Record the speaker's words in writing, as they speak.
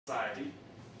Society,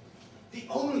 the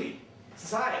only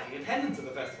society attendant to the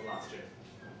festival last year.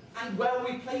 And where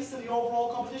were we placed in the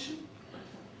overall competition?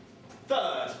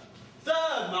 Third,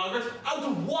 Margaret, out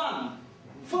of one.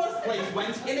 First place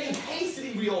went in a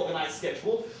hastily reorganized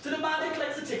schedule to the man who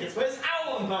collects the tickets for his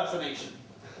owl impersonation.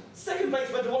 Second place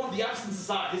went to one of the absent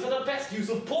societies for the best use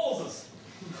of pauses.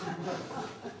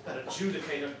 That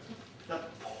adjudicator,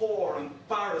 that poor,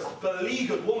 embarrassed,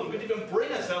 beleaguered woman couldn't even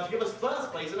bring herself to give us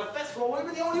first place at a festival where we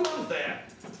were the only ones there.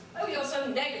 Oh, you're so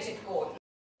negative, Gordon.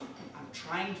 I'm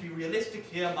trying to be realistic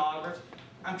here, Margaret.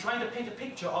 I'm trying to paint a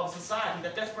picture of a society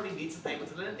that desperately needs to stay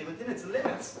within its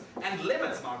limits. And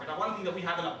limits, Margaret, are one thing that we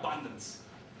have in abundance.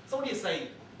 So what do you say?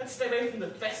 Let's stay away from the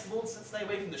festivals, let's stay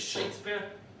away from the Shakespeare,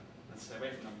 let's stay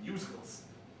away from the musicals,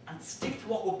 and stick to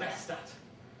what we're best at.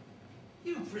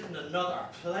 You've written another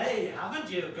play,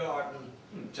 haven't you, Gordon?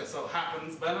 Just so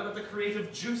happens, Bernard, that the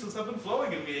creative juices have been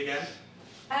flowing in me again.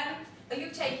 Are you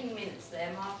taking minutes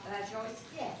there, Joyce?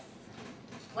 Yes.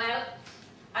 Well,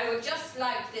 I would just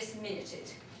like this minuted.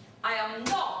 I am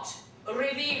not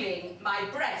revealing my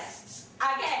breasts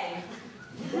again.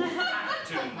 Have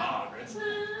to, Margaret.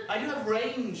 I do have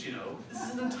range, you know. This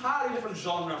is an entirely different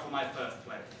genre from my first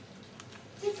play.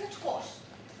 Different what?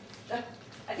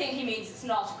 I think he means it's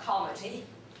not a comedy.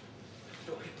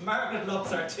 Look, Margaret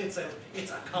loves her tits out.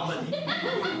 It's a comedy.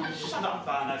 Shut up,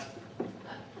 Barnett.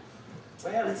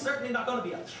 Well, it's certainly not going to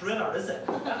be a thriller, is it?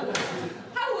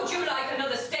 How would you like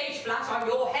another stage flat on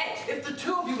your head? If the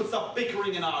two of you would stop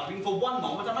bickering and arguing for one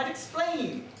moment, I might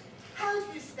explain. How do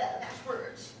you spell that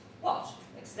word? What?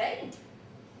 Explain.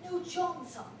 No, John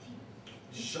something.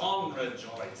 Genre,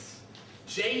 Joyce.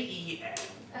 J-E-N.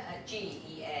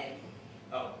 G-E-N.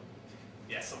 Oh,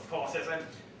 yes, of course, yes,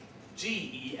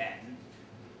 G-E-N.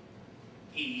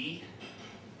 E.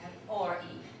 Or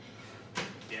E.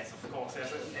 Yes, of course,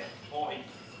 yes, or E.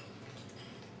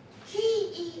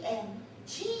 G-E-N.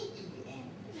 G-E-N.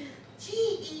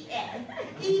 G-E-N.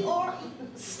 E or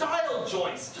E. Style,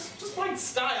 Joyce. Just find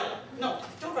style. No,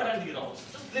 don't write anything at all.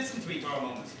 Just listen to me for a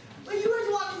moment. Well, you were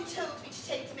the one who told me to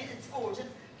take the minutes, Gordon,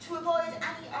 to avoid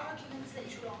any arguments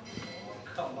later on. Oh,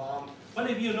 come on. When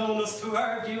have you known us to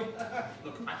argue?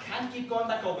 Look, I can't keep going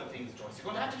back over things, Joyce. You're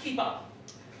going to have to keep up.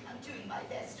 I'm doing my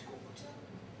best, Gordon.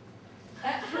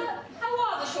 How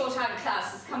are the shorthand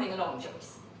classes coming along,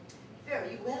 Joyce?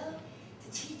 Very well.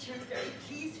 The teacher is very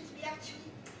pleased with me,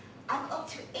 actually. I'm up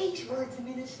to 8 words a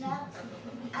minute now,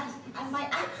 and my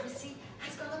accuracy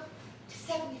has gone up to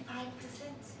 75%.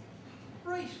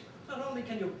 Right. Not only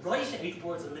can you write 8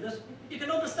 words a minute, you can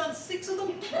understand 6 of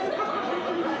them.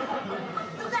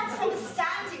 But that's from a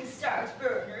standing start,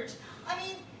 Bernard. I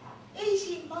mean,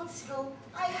 18 months ago,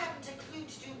 I hadn't a clue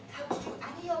how to do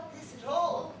any of this at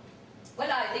all.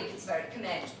 Well, I think it's very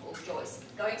commendable, Joyce.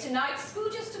 Going to night school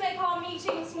just to make our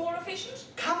meetings more efficient?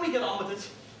 Can we get on with it?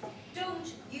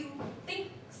 Don't you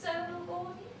think so,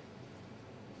 Gordon?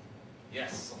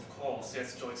 Yes, of course,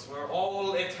 yes, Joyce. We're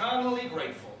all eternally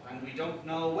grateful, and we don't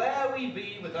know where we'd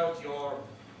be without your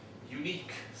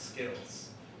unique skills.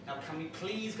 Now, can we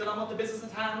please get on with the business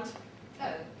at hand?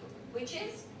 Oh, which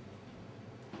is?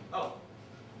 Oh,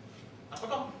 I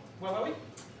forgot. Where were we?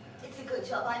 It's a good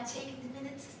job I'm taking the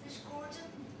minutes, isn't it, Gordon?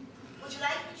 Would you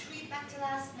like me to read back the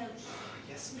last note?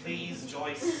 Yes, please,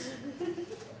 Joyce.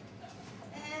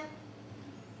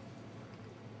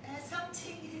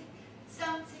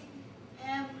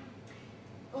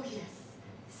 Oh yes,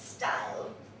 style.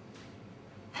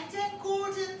 And then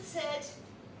Gordon said,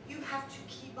 you have to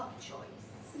keep up, Joyce.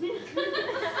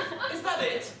 Is that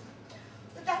it?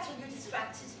 But that's when you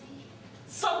distracted me.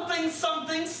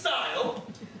 Something style?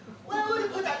 Well, I would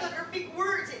have put that other big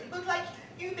word in, but like,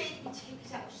 you made me take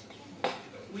it out again.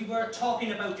 We were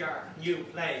talking about your new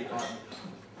play, Gordon.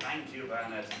 Thank you,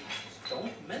 Bernard.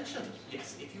 Don't mention it.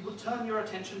 Yes, if you will turn your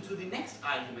attention to the next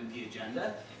item in the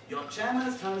agenda, your chairman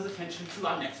has turned his attention to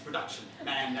our next production.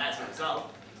 And as a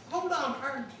result... Hold on,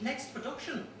 our next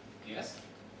production. Yes?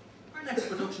 Our next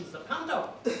production's the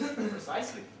Panto.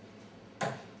 Precisely.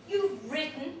 You've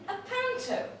written a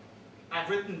panto. I've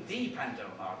written the Panto,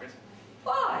 Margaret.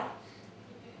 Why?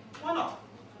 Why not?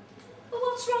 Well,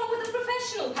 what's wrong with a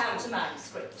professional pantomime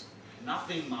script?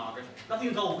 Nothing, Margaret. Nothing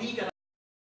until we get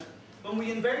when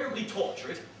we invariably torture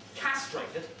it,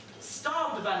 castrate it,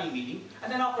 starve the value meeting,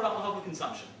 and then offer it up for public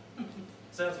consumption.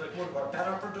 Sounds like one of our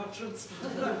better productions.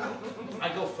 I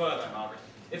go further, Margaret.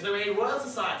 If there were a Royal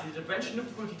Society the invention of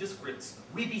fruity scripts,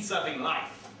 we'd be serving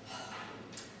life.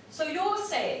 So you're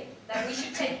saying that we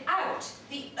should take out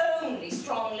the only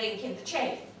strong link in the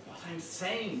chain? What I'm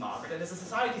saying, Margaret, is a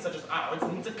society such as ours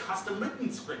needs a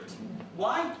custom-written script.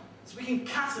 Why? So we can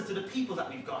cast it to the people that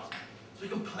we've got. So so we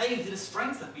can play to the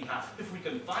strengths that we have, if we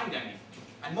can find any.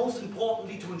 And most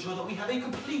importantly, to ensure that we have a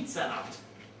complete sellout.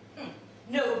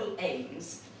 Noble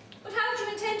aims. But how do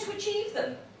you intend to achieve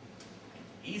them?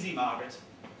 Easy, Margaret,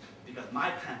 because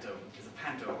my Panto is a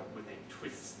Panto with a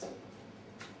twist.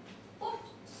 What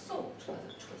sort of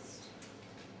a twist?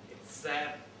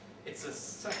 It's a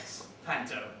sex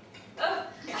Panto. Oh,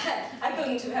 I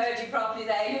couldn't have heard you properly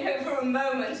there, you know, for a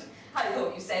moment. I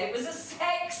thought you said it was a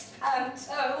sex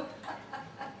panto.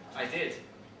 I did.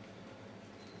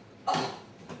 Oh,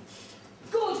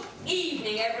 good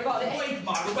evening, everybody. Wait,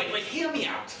 Margaret, wait, hear me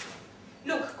out.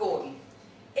 Look, Gordon,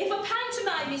 if a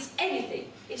pantomime is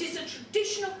anything, it is a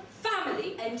traditional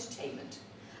family entertainment.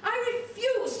 I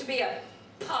refuse to be a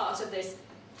part of this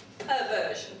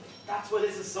perversion. That's why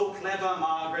this is so clever,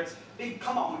 Margaret.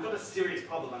 Come on, we've got a serious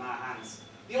problem on our hands.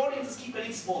 The audiences keep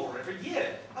getting smaller every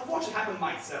year. I've watched it happen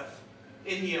myself.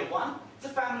 In year 1, it's a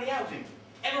family outing.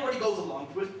 Everybody goes along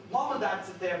to it. Mom and Dad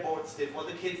sit there bored stiff while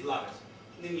the kids love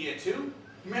it. In year 2,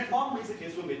 Mom brings the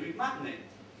kids to a midweek matinee.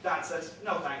 Dad says,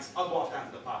 no thanks, I'll go off down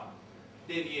to the pub.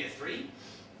 In year 3,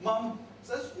 Mom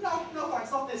says, no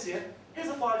thanks, not this year. Here's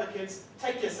a $5, kids,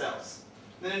 take yourselves.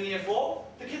 Then in year 4,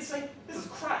 the kids say, this is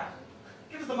crap.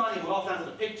 Give us the money and we'll off down to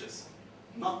the pictures.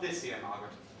 Not this year,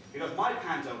 Margaret, because my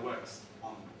Panto works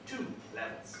on 2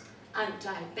 levels. And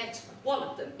I bet one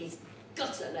of them is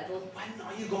gutter level. When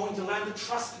are you going to learn to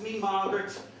trust me,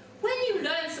 Margaret? When you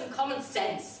learn some common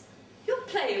sense, you're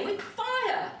playing with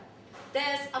fire.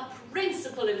 There's a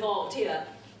principle involved here,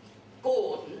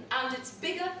 Gordon, and it's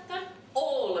bigger than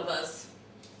all of us.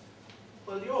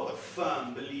 Well, you're the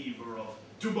firm believer of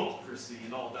democracy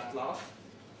and all that lot.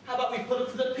 How about we put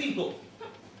it to the people?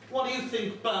 What do you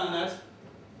think, Bernard?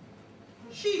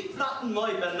 She flattened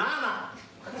my banana.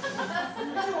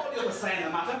 That's all you're saying the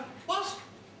matter. What?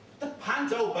 The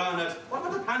Panto, Bernard. What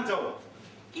about the Panto?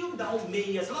 You know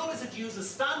me, as long as it uses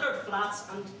standard flats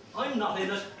and I'm not in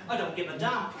it, I don't give a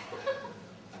damn.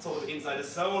 That's all the inside is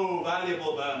so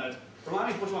valuable, Bernard. Remind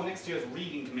me to put you on next year's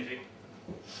reading committee.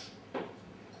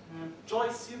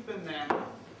 Joyce, you've been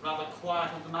rather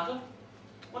quiet on the matter.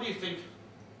 What do you think?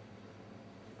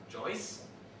 Joyce?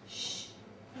 Shh.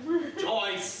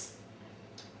 Joyce!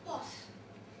 What?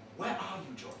 Where are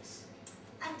you, Joyce?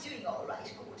 I'm doing all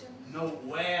right, Gordon. No,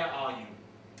 where are you?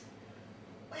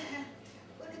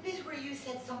 Well, the bit where you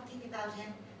said something about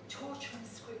him torturing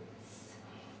scripts.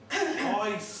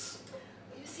 Joyce!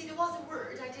 Well, you see, there was a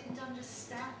word I didn't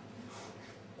understand.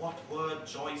 What word,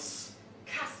 Joyce?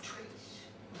 Castrate.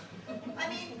 I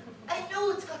mean, I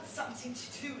know it's got something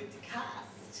to do with the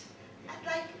cast. And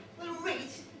like, well,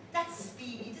 rate, that's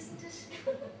speed, isn't it?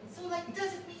 So like,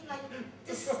 does it mean like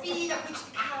the speed at which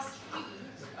the cast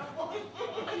reads? Or what?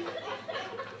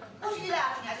 What are you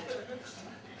laughing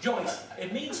at? Joyce,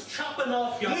 it means chopping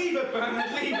off your... Leave it,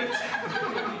 Bernard, leave it!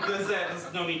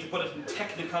 There's no need to put it in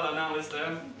technicolor now, is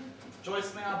there?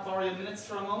 Joyce, may I borrow your minutes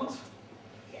for a moment?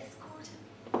 Yes, Gordon.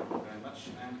 Thank you very much.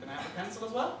 And can I have a pencil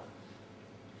as well?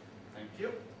 Thank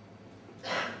you.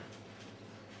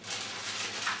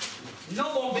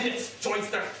 No more minutes, Joyce.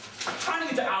 They're turning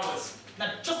into hours.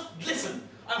 Now, just listen.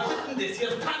 I've written this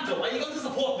here's Panto. Are you going to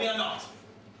support me or not?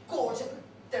 Gordon,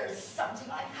 there is something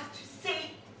I have to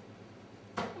say.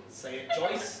 Say it,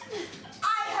 Joyce.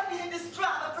 I have been in this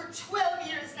drama for 12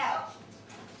 years now.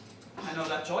 I know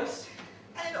that, Joyce.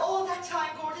 And in all that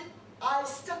time, Gordon, I've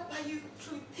stuck by you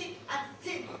through thick and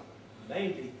thin.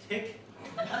 Mainly thick.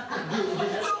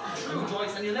 True,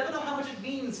 Joyce, and you'll never know how much it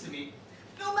means to me.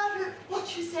 No matter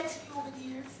what you said to me over the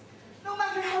years, no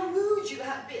matter how rude you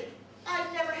have been,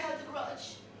 I've never held a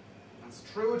grudge. That's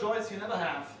true, Joyce, you never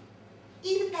have.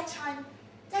 Even that time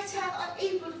on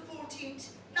April 14th,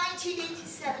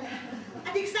 1987,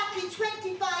 at exactly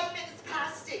 25 minutes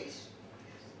past 8,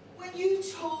 when you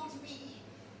told me,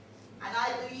 and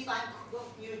I believe I'm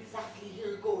quoting you exactly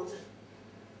here, Gordon,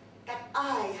 that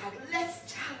I had less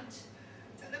talent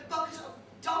than a bucket of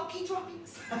donkey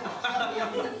droppings.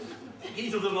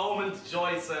 Heat of the moment,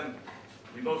 Joyce.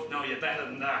 We both know you better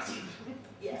than that.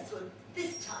 Yes, well,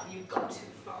 this time you've gone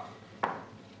too far.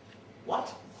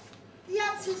 What? The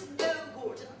answer's no,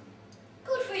 Gordon.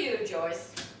 Good for you,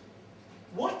 Joyce.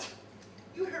 What?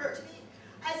 You heard me.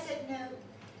 I said no.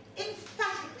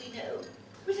 Emphatically no,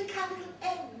 with a capital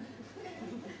N.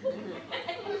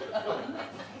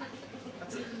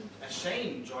 That's a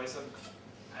shame, Joyce.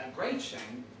 A great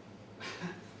shame.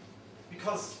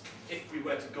 Because if we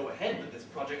were to go ahead with this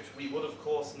project, we would, of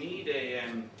course, need a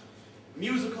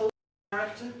musical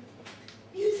director.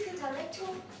 Musical director?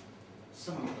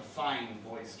 Someone with a fine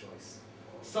voice, Joyce.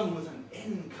 Someone with an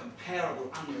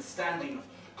incomparable understanding of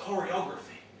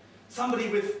choreography. Somebody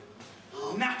with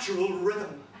natural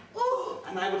rhythm. Oh,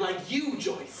 And I would like you,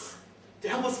 Joyce, to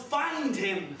help us find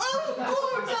him. oh,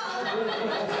 Gordon!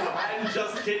 I'm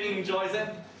just kidding, Joyce.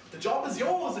 The job is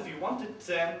yours if you want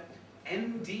it.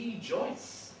 N.D.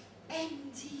 Joyce,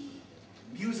 ND.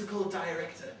 musical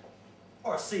director.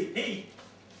 Or CP,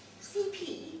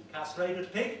 CP.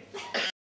 castrated pig.